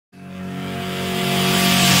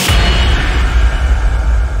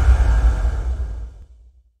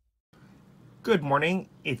Good morning,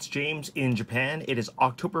 it's James in Japan. It is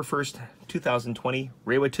October 1st, 2020,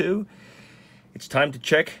 Reiwa 2. It's time to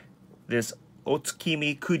check this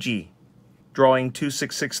Otsukimikuji, drawing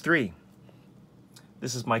 2663.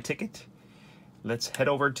 This is my ticket. Let's head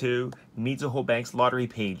over to Mizuho Bank's lottery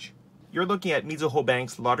page. You're looking at Mizuho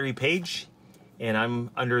Bank's lottery page, and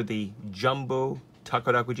I'm under the Jumbo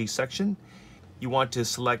Takarakuji section. You want to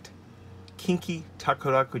select Kinki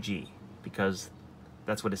Takarakuji because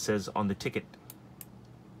that's what it says on the ticket.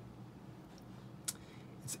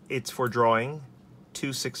 It's for drawing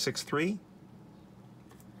 2663.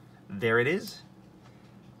 There it is.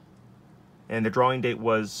 And the drawing date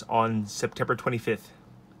was on September 25th,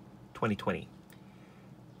 2020.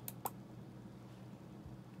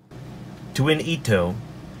 To win Ito,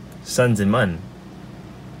 Suns and Mun,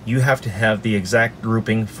 you have to have the exact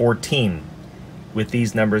grouping 14 with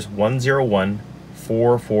these numbers 101,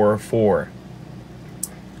 444.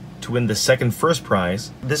 To win the second first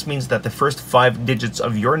prize, this means that the first 5 digits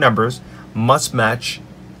of your numbers must match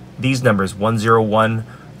these numbers 101,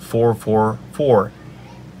 444.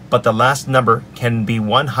 But the last number can be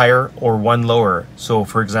one higher or one lower. So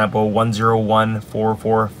for example, 101,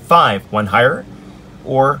 445, one higher,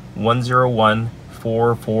 or 101,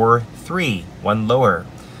 443, one lower.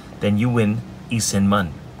 Then you win Isen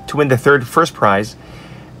Mun. To win the third first prize,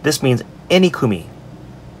 this means any kumi,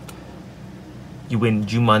 you win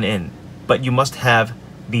Juman in, but you must have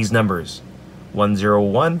these numbers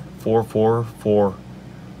 101, 444.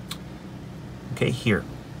 Okay, here,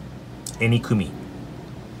 any kumi.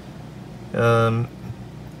 To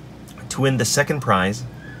win the second prize,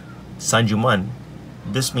 Sanjuman,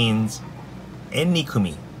 this means any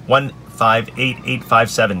kumi,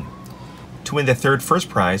 158857. To win the third first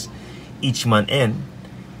prize, Ichiman en,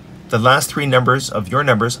 the last 3 numbers of your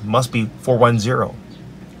numbers must be 410.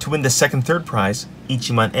 To win the second third prize,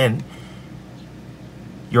 Ichiman en,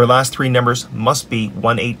 your last 3 numbers must be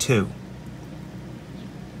 182.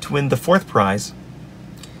 To win the fourth prize,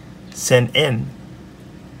 Sen en,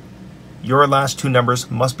 your last 2 numbers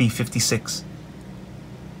must be 56.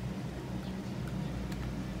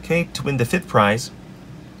 Okay, to win the fifth prize,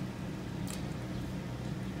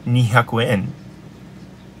 Nihaku en,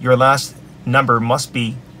 your last number must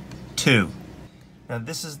be 2. Now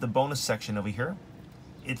this is the bonus section over here.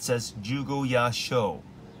 It says Jugo Ya Sho,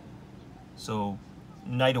 so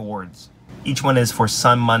night awards. Each one is for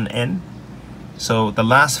Sanman en. So the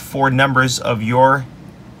last 4 numbers of your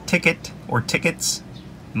ticket or tickets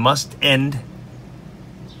must end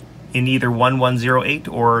in either 1108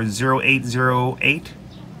 or 0808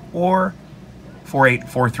 or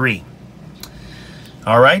 4843.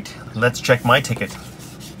 All right, let's check my ticket.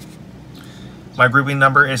 My grouping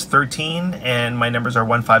number is 13 and my numbers are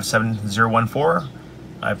 157014.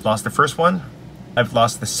 I've lost the first one. I've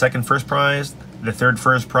lost the second first prize, the third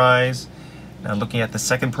first prize. Now looking at the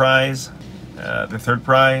second prize, the third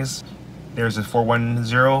prize, there's a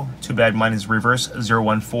 410. Too bad mine is reverse,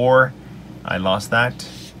 014. I lost that.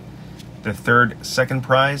 The second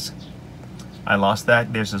prize, I lost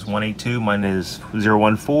that. There's this 182. Mine is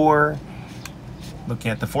 014.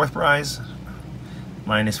 Looking at the fourth prize,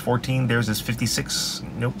 mine is 14. There's this 56.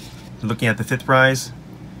 Nope. Looking at the fifth prize,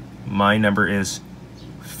 my number is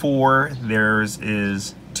 4, theirs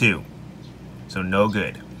is 2, so no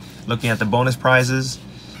good. Looking at the bonus prizes,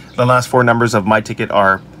 the last 4 numbers of my ticket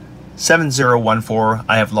are 7014.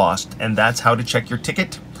 I have lost, and that's how to check your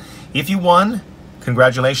ticket. If you won,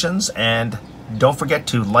 congratulations, and don't forget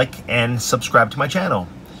to like and subscribe to my channel.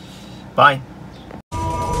 Bye.